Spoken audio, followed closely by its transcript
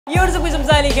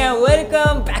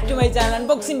Welcome back to my channel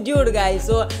Unboxing Dude guys.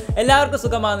 So എല്ലാവർക്കും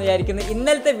സുഖമാണെന്ന് വിചാരിക്കുന്നു.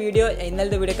 ഇന്നലത്തെ വീഡിയോ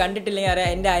കണ്ടിട്ടില്ലെങ്കിൽ അറിയാം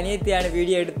എൻ്റെ അനിയത്തിയാണ്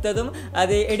വീഡിയോ എടുത്തതും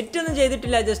അത് എഡിറ്റ് ഒന്നും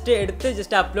ചെയ്തിട്ടില്ല,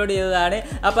 ജസ്റ്റ് അപ്ലോഡ് ചെയ്തതാണ്.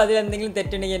 അപ്പോൾ അതിൽ എന്തെങ്കിലും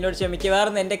തെറ്റുണ്ടെങ്കിൽ എന്നോട് ക്ഷമിക്കുക.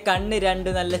 വേറെ എൻ്റെ കണ്ണ് രണ്ട്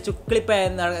നല്ല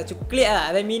എന്താ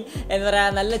പറയുക,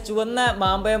 നല്ല ചുവന്ന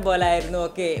മാമ്പയം പോലെ ആയിരുന്നു.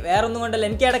 ഓക്കെ, വേറെ ഒന്നും കൊണ്ടല്ല,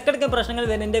 എനിക്ക് ഇടയ്ക്കിടയ്ക്ക് പ്രശ്നങ്ങൾ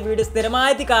വരുന്നത്. എൻ്റെ വീഡിയോ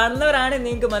സ്ഥിരമായിട്ട് കാണുന്നവരാണ്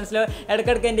നിങ്ങൾക്ക് മനസ്സിലാവും.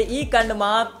 ഇടയ്ക്കിടയ്ക്ക് എൻ്റെ ഈ കണ്ണ്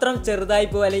മാത്രം ചെറുതായി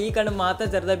പോകും, അല്ലെങ്കിൽ ഈ കണ്ണ് മാത്രം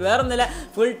ചെറുതായി പോകും. വേറെ ഒന്നുമില്ല,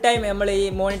 ഫുൾ ടൈം നമ്മൾ ഈ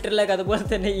മോണിറ്ററിലേക്ക്, അതുപോലെ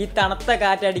തന്നെ ഈ തണുത്ത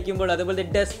കാറ്റടിക്കുമ്പോൾ, അതുപോലെ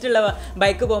ഡസ്റ്റുള്ള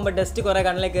ബൈക്ക് പോകുമ്പോൾ ഡസ്റ്റ് കുറേ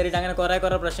കണ്ണിലേക്ക് കയറിയിട്ട് അങ്ങനെ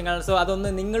കുറേ പ്രശ്നങ്ങളാണ്. സോ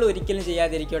അതൊന്നും നിങ്ങൾ ഒരിക്കലും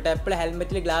ചെയ്യാതിരിക്കട്ടെ. എപ്പോഴും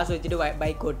ഹെൽമെറ്റിൽ ഗ്ലാസ് വെച്ചിട്ട്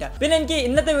ബൈക്ക് ഓട്ടുക. പിന്നെ എനിക്ക്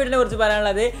ഇന്നത്തെ വീഡിയോനെ കുറിച്ച്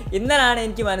പറയാനുള്ളത്, ഇന്നലാണ്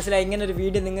എനിക്ക് മനസ്സിലായി ഇങ്ങനെ ഒരു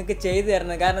വീഡിയോ നിങ്ങൾക്ക് ചെയ്തു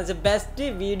തരുന്നത്. കാരണം വെച്ചാൽ ബെസ്റ്റ്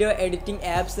വീഡിയോ എഡിറ്റിംഗ്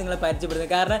ആപ്സ് നിങ്ങൾ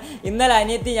പരിചയപ്പെടുന്നത്. കാരണം ഇന്നലെ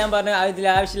അനിയത്തി ഞാൻ പറഞ്ഞു ഇതിൽ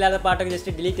ആവശ്യമില്ലാത്ത പാട്ടൊക്കെ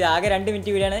ജസ്റ്റ് ഡിലീറ്റ് ചെയ്ത്, ആകെ 2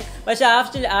 മിനിറ്റ് വീഡിയോ ആണ്, പക്ഷേ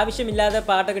ആവശ്യമില്ലാത്ത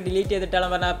പാട്ടൊക്കെ ഡിലീറ്റ് ചെയ്തിട്ടാണ്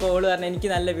പറഞ്ഞത്. അപ്പോൾ ഓള് പറഞ്ഞു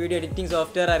എനിക്ക് നല്ല വീഡിയോ എഡിറ്റിംഗ്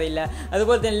സോഫ്റ്റ്വെയർ അറിയില്ല,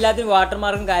 അതുപോലെ തന്നെ എല്ലാത്തിനും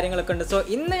വാട്ടർമാർക്കും കാര്യങ്ങളൊക്കെ ഉണ്ട്. സോ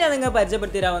ഇന്ന് ഞാൻ നിങ്ങൾ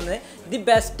പരിചയപ്പെടുത്തി തരാൻ വന്നത് the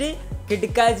best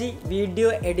കിഡ്കാജി video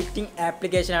editing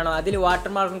application ആണോ. അതിൽ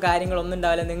വാട്ടർമാർക്കും കാര്യങ്ങളൊന്നും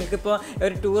ഉണ്ടാവില്ല. നിങ്ങൾക്കിപ്പോൾ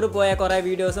ഒരു ടൂർ പോയ കുറേ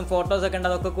വീഡിയോസും ഫോട്ടോസൊക്കെ ഉണ്ട്,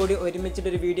 അതൊക്കെ കൂടി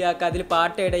ഒരുമിച്ചിട്ടൊരു വീഡിയോ ആക്കുക, അതിൽ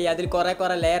പാട്ട് എഡ് ചെയ്യുക, അതിൽ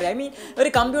കുറേ ലെയർ, ഒരു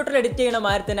കമ്പ്യൂട്ടറിൽ എഡിറ്റ് ചെയ്യണ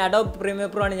മാതിരി തന്നെ അഡോബ് പ്രീമിയർ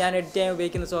പ്രോ ആണ് ഞാൻ എഡിറ്റ് ചെയ്യാൻ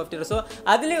ഉപയോഗിക്കുന്ന സോഫ്റ്റ്വെയർ. സോ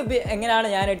അതിൽ എങ്ങനെയാണ്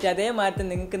ഞാൻ എഡിറ്റ് ചെയ്യുക, അതേമാതിരി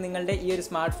നിങ്ങൾക്ക് നിങ്ങളുടെ ഈ ഒരു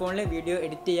സ്മാർട്ട് ഫോണിൽ വീഡിയോ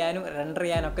എഡിറ്റ് ചെയ്യാനും റെൻഡർ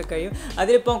ചെയ്യാനും ഒക്കെ കഴിയും.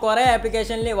 അതിലിപ്പോൾ കുറേ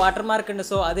ആപ്ലിക്കേഷനിൽ വാട്ടർമാർക്ക് ഉണ്ട്.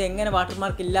 സോ അത് എങ്ങനെ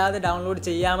വാട്ടർമാർക്ക് ഇല്ലാതെ ഡൗൺലോഡ്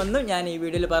ചെയ്യാമെന്നും ഞാൻ ഈ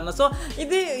വീഡിയോയിൽ പറഞ്ഞു. സോ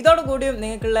ഇതോടുകൂടിയും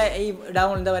നിങ്ങൾക്കുള്ള ഈ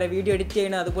എന്താ പറയുക, വീഡിയോ എഡിറ്റ്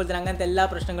ചെയ്യണം, അതുപോലെ തന്നെ അങ്ങനത്തെ എല്ലാ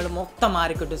പ്രശ്നങ്ങളും മൊത്തം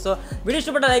മാറിക്കിട്ടും. സോ വീഡിയോ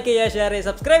ഇഷ്ടപ്പെട്ട ലൈക്ക് ചെയ്യുക, ഷെയർ ചെയ്യുക,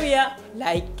 സബ്സ്ക്രൈബ് ചെയ്യുക,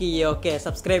 ലൈക്ക് ചെയ്യുക. ഓക്കെ,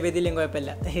 സബ്സ്ക്രൈബ് ചെയ്തില്ലെങ്കിൽ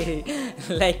കുഴപ്പമില്ല,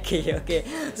 ലൈക്ക് ചെയ്യുക. ഓക്കെ,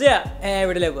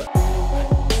 വീഡിയോയിലേക്ക് പോകാം.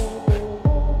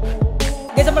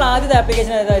 നമ്മൾ ആദ്യത്തെ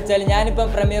ആപ്ലിക്കേഷൻ എന്താ വെച്ചാൽ, ഞാനിപ്പം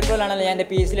പ്രീമിയർ പ്രോയിലാണല്ലോ ഞാൻ എൻ്റെ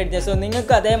PC എടുത്തത്. സോ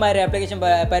നിങ്ങൾക്ക് അതേമാതിരി ആപ്ലിക്കേഷൻ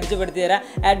പരിചയപ്പെടുത്തി തരാം.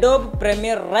 അഡോബ്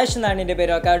പ്രീമിയർ റഷ് എന്നാണ് എൻ്റെ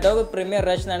പേര്. ഓക്കെ, അഡോബ് പ്രീമിയർ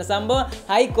റഷ് എന്നാണ് സംഭവം.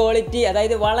 ഹൈ ക്വാളിറ്റി,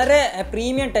 അതായത് വളരെ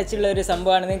പ്രീമിയം ടച്ചുള്ള ഒരു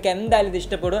സംഭവമാണ്. നിങ്ങൾക്ക് എന്തായാലും ഇത്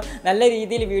ഇഷ്ടപ്പെടും. നല്ല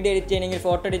രീതിയിൽ വീഡിയോ എഡിറ്റ് ചെയ്യണമെങ്കിൽ,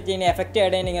 ഫോട്ടോ എഡിറ്റ് ചെയ്യണമെങ്കിൽ, എഫക്റ്റ്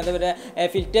ആഡ് ചെയ്യണമെങ്കിൽ, അതുപോലെ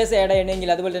ഫിൽറ്റേഴ്സ് ആഡ്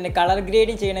ചെയ്യണമെങ്കിൽ, അതുപോലെ തന്നെ കളർ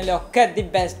ഗ്രേഡിങ് ചെയ്യണമെങ്കിൽ ഒക്കെ ദി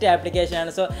ബെസ്റ്റ്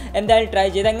ആപ്ലിക്കേഷനാണ്. സോ എന്തായാലും ട്രൈ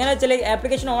ചെയ്ത്. എങ്ങനെ വെച്ചാൽ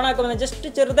ആപ്ലിക്കേഷൻ ഓൺ ആക്കുമ്പോൾ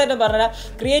ജസ്റ്റ് ചെറുതായിട്ട് പറഞ്ഞാൽ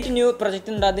ക്രിയേറ്റ് ന്യൂ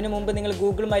പ്രൊജക്റ്റ് ഉണ്ട്. അതിന് മുമ്പ് നിങ്ങൾ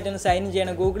ഗൂഗിളുമായിട്ടൊന്ന് സൈൻ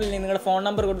ചെയ്യണം. ഗൂഗിളിൽ നിങ്ങളുടെ ഫോൺ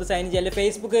നമ്പർ കൊടുത്ത് സൈൻ ചെയ്യുക, അല്ലെങ്കിൽ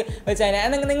ഫേസ്ബുക്ക് വെച്ച് സൈൻ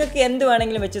ചെയ്യുക, നിങ്ങൾക്ക് എന്ത്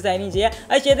വേണമെങ്കിലും വെച്ച് സൈൻ ചെയ്യുക.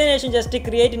 അത് ചെയ്തതിന് ശേഷം ജസ്റ്റ്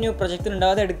ക്രിയേറ്റ് ന്യൂ പ്രൊജക്റ്റ്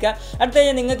ഉണ്ടാവും, അത് എടുക്കുക. അടുത്ത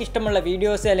കഴിഞ്ഞാൽ നിങ്ങൾക്ക് ഇഷ്ടമുള്ള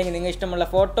വീഡിയോസ് അല്ലെങ്കിൽ നിങ്ങൾക്ക് ഇഷ്ടമുള്ള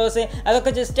ഫോട്ടോസ്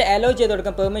അതൊക്കെ ജസ്റ്റ് അലോ ചെയ്ത്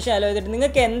കൊടുക്കാം, പെർമിഷൻ അലോ ചെയ്തിട്ട്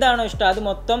നിങ്ങൾക്ക് എന്താണോ ഇഷ്ടം അത്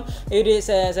മൊത്തം ഈ ഒരു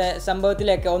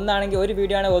സംഭവത്തിലേക്ക്, ഒന്നാണെങ്കിൽ ഒരു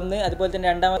വീഡിയോ ആണ് ഒന്ന്, അതുപോലെ തന്നെ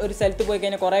രണ്ടാമത് ഒരു സ്ഥലത്ത് പോയി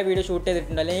കഴിഞ്ഞാൽ കുറേ വീഡിയോ ഷൂട്ട്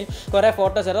ചെയ്തിട്ടുണ്ട്, അല്ലെങ്കിൽ കുറേ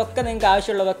ഫോട്ടോസ്, അതൊക്കെ നിങ്ങൾക്ക്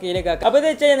ആവശ്യമുള്ളതൊക്കെ ഇതിലേക്ക് ആക്കുക. അപ്പോൾ ഇത്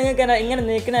വെച്ച് കഴിഞ്ഞാൽ നിങ്ങൾക്ക് ഇങ്ങനെ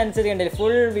നിൽക്കുന്ന അനുസരിച്ച് കണ്ടില്ല,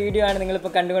 ഫുൾ വീഡിയോ ആണ്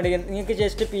നിങ്ങളിപ്പോൾ കണ്ടുകൊണ്ടിരിക്കുന്നത്. നിങ്ങൾക്ക്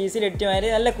ജസ്റ്റ് PC-യിൽ എഡിറ്റ് ചെയ്യാൻ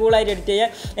നല്ല കൂളായിട്ട് എഡിറ്റ്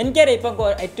ചെയ്യുക. എനിക്കറിയാം ഇപ്പം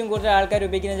ഏറ്റവും കൂടുതൽ ആൾക്കാർ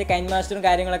ഉപയോഗിക്കുന്നത് കൈൻ മാസ്റ്ററും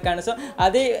കാര്യങ്ങളൊക്കെയാണ്. സോ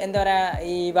അത് എന്താ പറയുക,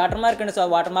 ഈ വാട്ടർമാർക്ക് ഉണ്ട്. സോ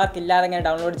വാട്ടർമാർക്ക് ഇല്ലാതെ ഇങ്ങനെ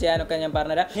ഡൗൺലോഡ് ചെയ്യാനൊക്കെ ഞാൻ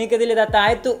പറഞ്ഞുതരാം. നിങ്ങൾക്ക് ഇതിൽ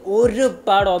താഴത്ത്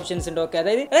ഒരുപാട് ഓപ്ഷൻസ് ഉണ്ട്. ഓക്കെ,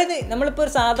 അതായത് നമ്മളിപ്പോൾ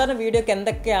ഒരു സാധാരണ വീഡിയോക്ക്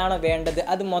എന്തൊക്കെയാണോ വേണ്ടത്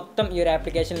അത് മൊത്തം ഈ ഒരു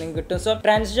ആപ്ലിക്കേഷനിൽ നിങ്ങൾക്ക് കിട്ടും. സോ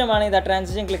ട്രാൻസിഷൻ ആണെങ്കിൽ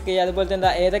ട്രാൻസിഷൻ ക്ലിക്ക് ചെയ്യുക, അതുപോലെ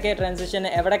തന്നെ ഏതൊക്കെ ട്രാൻസിഷൻ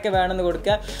എവിടെയൊക്കെ വേണമെന്ന്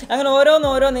കൊടുക്കുക. അങ്ങനെ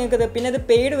ഓരോന്നോരോ നിങ്ങൾക്ക്. പിന്നെ ഇത്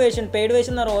പെയ്ഡ് വേർഷൻ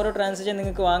എന്ന് പറഞ്ഞാൽ ഓരോ ട്രാൻസിഷൻ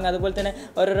നിങ്ങൾക്ക് വാങ്ങാം. അതുപോലെ തന്നെ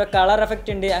ഓരോരോ കളർ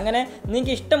എഫക്റ്റ് ഉണ്ട്. അങ്ങനെ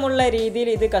നിങ്ങൾക്ക് ഇഷ്ടമുള്ള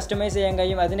രീതിയിൽ ഇത് കസ്റ്റമൈസ് ചെയ്യാൻ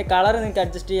കഴിയും. അതിൻ്റെ കളർ നിങ്ങൾക്ക്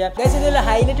അഡ്ജസ്റ്റ് ചെയ്യാം. ഇതിൽ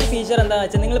ഹൈലൈറ്റ് ഫീച്ചർ എന്താണെന്ന്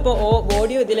വെച്ചാൽ, നിങ്ങളിപ്പോൾ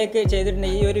ഓഡിയോ ഇതിലേക്ക് ചെയ്തിട്ടുണ്ട്,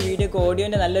 ഈ ഒരു വീഡിയോക്ക്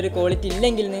ഓഡിയോൻ്റെ നല്ലൊരു ക്വാളിറ്റി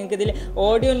ഇല്ലെങ്കിൽ നിങ്ങൾക്ക് ഇതിൽ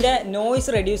ഓഡിയോൻ്റെ നോയ്സ്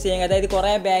റെഡ്യൂസ് ചെയ്യാം. അതായത്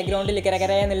കുറേ ബാക്ക്ഗ്രൗണ്ടിൽ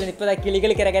കിരകരയെന്നില്ല, ഇപ്പോൾ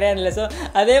കിളികൾ കിരകരയെന്നില്ല. സോ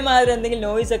അതേമാതിരി എന്തെങ്കിലും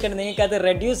നോയ്സ് ഒക്കെ ഉണ്ട്, നിങ്ങൾക്ക് അത്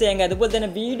റെഡ്യൂസ് ചെയ്യാൻ കഴിയും. അതുപോലെ തന്നെ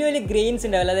വീഡിയോയിൽ ഗ്രെയിൻസ്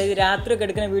ഉണ്ടാവില്ല, അതായത് രാത്രി ഒക്കെ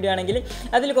എടുക്കുന്ന വീഡിയോ ആണെങ്കിൽ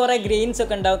അതിൽ കുറേ ഗ്രെയിൻസ്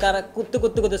ഒക്കെ ഉണ്ടാവും,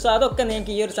 കുത്ത്. സോ അതൊക്കെ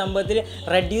നിങ്ങൾക്ക് ഈ ഒരു സംഭവത്തിൽ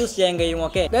റെഡ്യൂസ് ചെയ്യാൻ കഴിയും.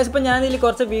 ഓക്കെ, ഇപ്പോൾ ഞാൻ ഇതിൽ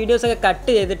കുറച്ച് വീഡിയോസൊക്കെ കട്ട്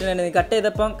ചെയ്തിട്ടുണ്ട്. കട്ട്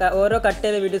ചെയ്തപ്പം ഓരോ കട്ട്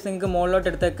ചെയ്ത വീഡിയോസ് നിങ്ങൾക്ക് മുകളിലോട്ട്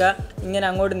എടുത്തേക്കുക, ഇങ്ങനെ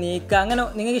അങ്ങോട്ട് നീക്കുക, അങ്ങനെ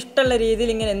നിങ്ങൾക്ക് ഇഷ്ടമുള്ള രീതിയിൽ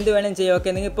ഇങ്ങനെ എന്ത് വേണം ചെയ്യുക. ഓക്കെ,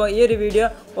 നിങ്ങളിപ്പോൾ ഈ ഒരു വീഡിയോ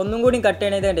ഒന്നും കൂടി കട്ട്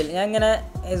ചെയ്യണത് കണ്ടില്ല, ഞാൻ ഇങ്ങനെ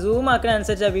സൂം ആക്കുന്ന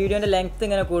അനുസരിച്ച് ആ വീഡിയോൻ്റെ ലെങ്ത്ത്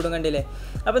ഇങ്ങനെ കൂടും കണ്ടില്ലേ.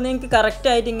 അപ്പോൾ നിങ്ങൾക്ക്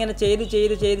കറക്റ്റായിട്ട് ഇങ്ങനെ ചെയ്ത്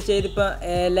ഇപ്പോൾ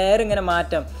ലെയർ ഇങ്ങനെ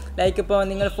മാറ്റാം. ലൈക്ക് ഇപ്പോൾ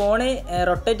നിങ്ങൾ ഫോണ്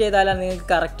റൊട്ടേറ്റ് ചെയ്താലാണ് നിങ്ങൾക്ക്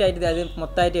കറക്റ്റായിട്ട് അത്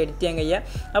മൊത്തമായിട്ട് എഡിറ്റ് ചെയ്യാൻ കഴിയുക.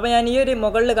 അപ്പോൾ ഞാൻ ഈ ഒരു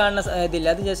മുകളിൽ കാണുന്ന ഇതില്ല,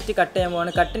 അത് ജസ്റ്റ് കട്ട് ചെയ്യാൻ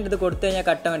പോകണം. കട്ടിൻ്റെ ഇത് കൊടുത്തു കഴിഞ്ഞാൽ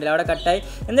കട്ട് കണ്ടില്ല, അവിടെ കട്ടായി.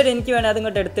 എന്നിട്ട് എനിക്ക് വേണേൽ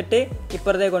അതിങ്ങോട്ട് എടുത്തിട്ട്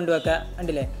ഇപ്പുറത്തേക്ക് കൊണ്ടുവെക്കുക,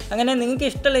 കണ്ടില്ലേ. അങ്ങനെ നിങ്ങൾക്ക്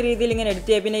ഇഷ്ടമുള്ള രീതിയിൽ ഇങ്ങനെ എഡിറ്റ്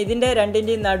ചെയ്യുക. പിന്നെ ഇതിൻ്റെ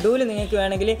രണ്ടിൻ്റെയും നടുവിൽ നിങ്ങൾക്ക്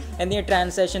വേണമെങ്കിൽ എന്തെങ്കിലും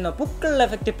ട്രാൻസാക്ഷനോ പുക്കൾ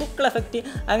എഫക്റ്റ്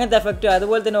അങ്ങനത്തെ എഫക്റ്റോ,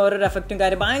 അതുപോലെ തന്നെ ഓരോ എഫക്റ്റും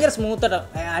കാര്യം ഭയങ്കര സ്മൂത്താണ്,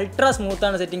 അൾട്രാ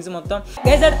സ്മൂത്താണ് സെറ്റിങ്സ് മൊത്തം.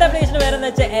 അടുത്ത ആപ്ലിക്കേഷൻ വേറെ എന്താ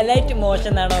വെച്ചാൽ Alight മോഷൻ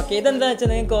എന്നാണ്. ഓക്കെ, ഇതെന്താ വെച്ചാൽ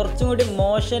നിങ്ങൾക്ക് കുറച്ചും കൂടി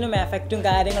മോഷനും എഫക്റ്റും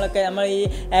കാര്യങ്ങളൊക്കെ നമ്മൾ ഈ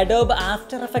അഡോബ്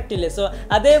ആഫ്റ്റർ എഫക്റ്റ് ഇല്ലേ, സോ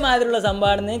അതേമാതിരിയുള്ള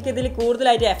സംഭവമാണ്. നിങ്ങൾക്ക് ഇതിൽ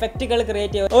കൂടുതലായിട്ട് എഫക്റ്റുകൾ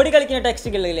ക്രിയേറ്റ് ചെയ്യുക, ഓടി കളിക്കുന്ന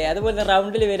ടെക്സ്റ്റുകളില്ലേ, അതുപോലെ തന്നെ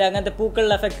റൗണ്ടിൽ വരിക, അങ്ങനത്തെ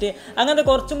പൂക്കളുടെ എഫക്റ്റ്, അങ്ങനത്തെ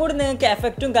കുറച്ചും കൂടി നിങ്ങൾക്ക്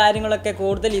എഫക്റ്റും കാര്യങ്ങളൊക്കെ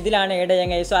കൂടുതൽ ഇതിലാണ് ആഡ് ചെയ്യാൻ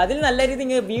കഴിയും. സോ അതിൽ നല്ല രീതിയിൽ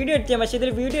നിങ്ങൾക്ക് വീഡിയോ എഡിറ്റ് ചെയ്യാം. പക്ഷേ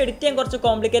ഇതിൽ വീഡിയോ എഡിറ്റ് ചെയ്യാൻ കുറച്ച്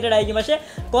കോംപ്ലിക്കേറ്റഡ് ആയിരിക്കും. പക്ഷേ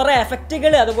കുറേ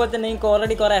എഫക്റ്റുകൾ, അതുപോലെ തന്നെ നിങ്ങൾക്ക്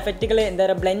ഓൾറെഡി കുറേ എഫക്റ്റുകൾ എന്താ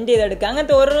പറയുക ബ്ലെൻഡ് ചെയ്തെടുക്കുക,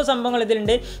 അങ്ങനത്തെ ഓരോ സംഭവങ്ങൾ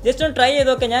ഇതിലുണ്ട്. ജസ്റ്റ് ഒന്ന് ട്രൈ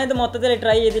ചെയ്ത് നോക്കുക. ഞാനിത് മൊത്തത്തിൽ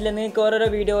ട്രൈ ചെയ്തില്ല. നിങ്ങൾക്ക് ഓരോരോ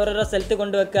വീഡിയോ ഓരോരോ സ്ഥലത്ത്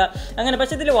കൊണ്ടുവെക്കുക അങ്ങനെ.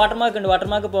 പക്ഷേ ഇതിൽ വാട്ടർമാർക്ക് ഉണ്ട്.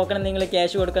 വാട്ടർമാർക്ക് പോക്കണം നിങ്ങൾ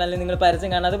ക്യാഷ് കൊടുക്കണം, അല്ലെങ്കിൽ നിങ്ങൾ പരസ്യം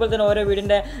കാണണം. അതുപോലെ തന്നെ ഓരോ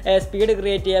വീടിൻ്റെ സ്പീഡ്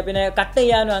ക്രിയേറ്റ് ചെയ്യുക, പിന്നെ കട്ട്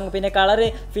ചെയ്യാനും പിന്നെ കളർ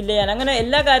ഫില്ല് ചെയ്യാൻ, അങ്ങനെ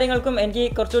എല്ലാ കാര്യങ്ങൾക്കും എനിക്ക്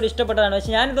കുറച്ചുകൂടി ഇഷ്ടപ്പെട്ടതാണ്.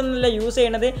 പക്ഷേ ഞാനിതൊന്നുമില്ല യൂസ്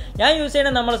ചെയ്യണത്. ഞാൻ യൂസ്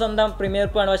ചെയ്യണത് നമ്മുടെ സ്വന്തം പ്രീമിയർ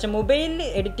പ്രോ ആണ്. പക്ഷേ മൊബൈലിൽ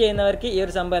എഡിറ്റ് ചെയ്യുന്നവർക്ക് ഈ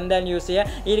ഒരു സംഭവം എന്തായാലും യൂസ്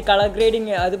ചെയ്യുക. ഈ കളർ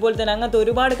ഗ്രേഡിങ് അതുപോലെ തന്നെ അങ്ങനത്തെ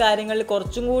ഒരുപാട് കാര്യങ്ങളിൽ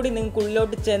കുറച്ചും കൂടി നിങ്ങൾക്ക്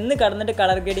ഉള്ളിലോട്ട് ചെന്ന് കടന്നിട്ട്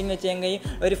കളർ ഗ്രേഡിങ് ചെയ്യാൻ കഴിയും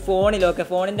ഒരു ഫോണിലൊക്കെ.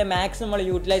 ഫോണിൻ്റെ മാക്സിമം നമ്മൾ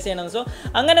യൂട്ടിലൈസ് ചെയ്യണം. സോ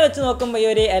അങ്ങനെ വെച്ച് നോക്കുമ്പോൾ ഈ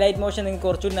ഒരു എലൈറ്റ് മോഷൻ നിങ്ങൾക്ക്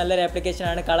കുറച്ചുകൂടി നല്ലൊരു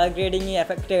ആപ്ലിക്കേഷനാണ്. കളർ ഗ്രേഡിങ്,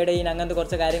 എഫക്റ്റ് എഡ് ചെയ്യുന്ന അങ്ങനത്തെ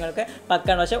കുറച്ച് കാര്യങ്ങളൊക്കെ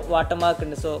പക്കാണ്. പക്ഷേ വാട്ടർമാർക്ക്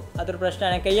ഉണ്ട്. സോ അതൊരു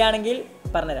പ്രശ്നമാണ്. കഴിയുകയാണെങ്കിൽ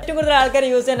പറഞ്ഞുതരാം. ഏറ്റവും കൂടുതൽ ആൾക്കാർ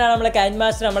യൂസ് ചെയ്യുന്നതാണ് നമ്മളെ കൈൻ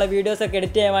മാസ്റ്റർ, നമ്മളെ വീഡിയോസ് ഒക്കെ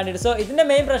എഡിറ്റ് ചെയ്യാൻ വേണ്ടിയിട്ട്. സോ ഇതിൻ്റെ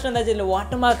മെയിൻ പ്രശ്നം എന്താ വെച്ചാൽ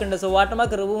വാട്ടർമാർക്ക് ഉണ്ട്. സോ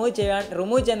വാട്ടർമാർക്ക് റിമൂവ്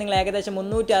ചെയ്യാൻ നിങ്ങൾ ഏകദേശം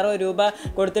 360 രൂപ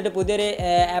കൊടുത്തിട്ട് പുതിയൊരു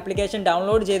ആപ്ലിക്കേഷൻ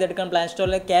ഡൗൺലോഡ് ചെയ്തെടുക്കണം പ്ലേ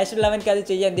സ്റ്റോറിൽ. ക്യാഷ് ഉള്ളവർക്ക് അത്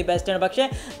ചെയ്യാൻ ദി ബെസ്റ്റ് ആണ്. പക്ഷേ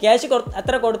ക്യാഷ്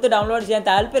അത്ര കൊടുത്ത് ഡൗൺലോഡ് ചെയ്യാൻ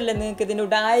താല്പര്യമില്ല നിങ്ങൾക്ക്. ഇതിൻ്റെ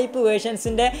ടൈപ്പ്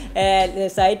വേർഷൻസിൻ്റെ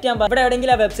സൈറ്റ് ഞാൻ ഇവിടെ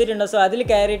എവിടെയെങ്കിലും ആ വെബ്സൈറ്റ് ഉണ്ടോ. സോ അതിൽ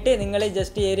കയറിയിട്ട് നിങ്ങൾ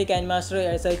ജസ്റ്റ് ഈ ഒരു കൈൻ മാസ്റ്റർ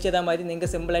സെർച്ച് ചെയ്താൽ മതി.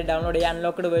 നിങ്ങൾക്ക് സിമ്പിളായിട്ട് ഡൗൺലോഡ് ചെയ്യാൻ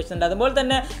അൺലോക്ക്ഡ് വേർഷൻ ഉണ്ട്. അതുപോലെ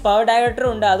തന്നെ പവർ ഡയറക്ടറും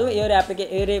ഉണ്ട്. അതും ഈ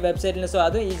ഒരു വെബ്സൈറ്റിൽ. സോ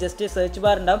അതും ഈ ജസ്റ്റ് സെർച്ച്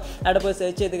ബാർ ഉണ്ടാവും. അവിടെ പോയി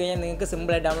സെർച്ച് ചെയ്ത് കഴിഞ്ഞാൽ നിങ്ങൾക്ക്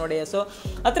സിമ്പിളായിട്ട് ഡൗൺലോഡ് ചെയ്യാം. സോ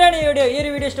അത്രയാണ് ഈ വീഡിയോ. ഈ ഒരു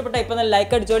വീഡിയോ ഇഷ്ടപ്പെട്ടാൽ ഇപ്പോൾ നല്ല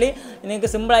ലൈക്ക് അടിച്ചോളി. നിങ്ങൾക്ക്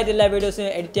സിമ്പിളായിട്ട് എല്ലാ വീഡിയോസും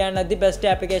എഡിറ്റ് ചെയ്യാൻ ദി ബെസ്റ്റ്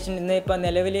ആപ്ലിക്കേഷൻ ഇന്ന് ഇപ്പോൾ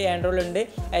നിലവിൽ ആൻഡ്രോയിഡ് ഉണ്ട്.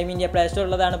 ഐ മീൻ പ്ലേ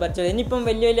സ്റ്റോറിലുള്ളതാണ് പരിചയം. ഇനിയിപ്പം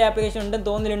വലിയ വലിയ ആപ്ലിക്കേഷൻ ഉണ്ടെന്ന്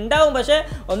തോന്നുന്നുണ്ടാവും. പക്ഷേ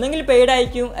ഒന്നെങ്കിൽ പെയ്ഡ്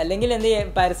ആയിരിക്കും, അല്ലെങ്കിൽ എന്ത്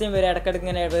പരസ്യം വരെ ഇടയ്ക്കിടയ്ക്ക്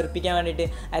ഇങ്ങനെ വെറുപ്പിക്കാൻ വേണ്ടിയിട്ട്,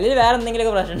 അല്ലെങ്കിൽ വേറെ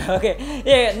എന്തെങ്കിലുമൊക്കെ പ്രശ്നം ഉണ്ടാവും. ഓക്കെ,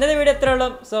 ഇന്നത്തെ വീഡിയോ എത്ര ഉള്ളൂ.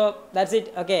 So that's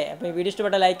it. ഓക്കെ, അപ്പോൾ ഈ വീഡിയോ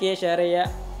ഇഷ്ടപ്പെട്ടാൽ ലൈക്ക് ചെയ്യുക, ഷെയർ ചെയ്യുക.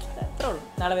 എത്ര ഉള്ളൂ.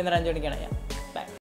 നാളെ വൈകുന്നേരം 5 മണിക്കാണ്.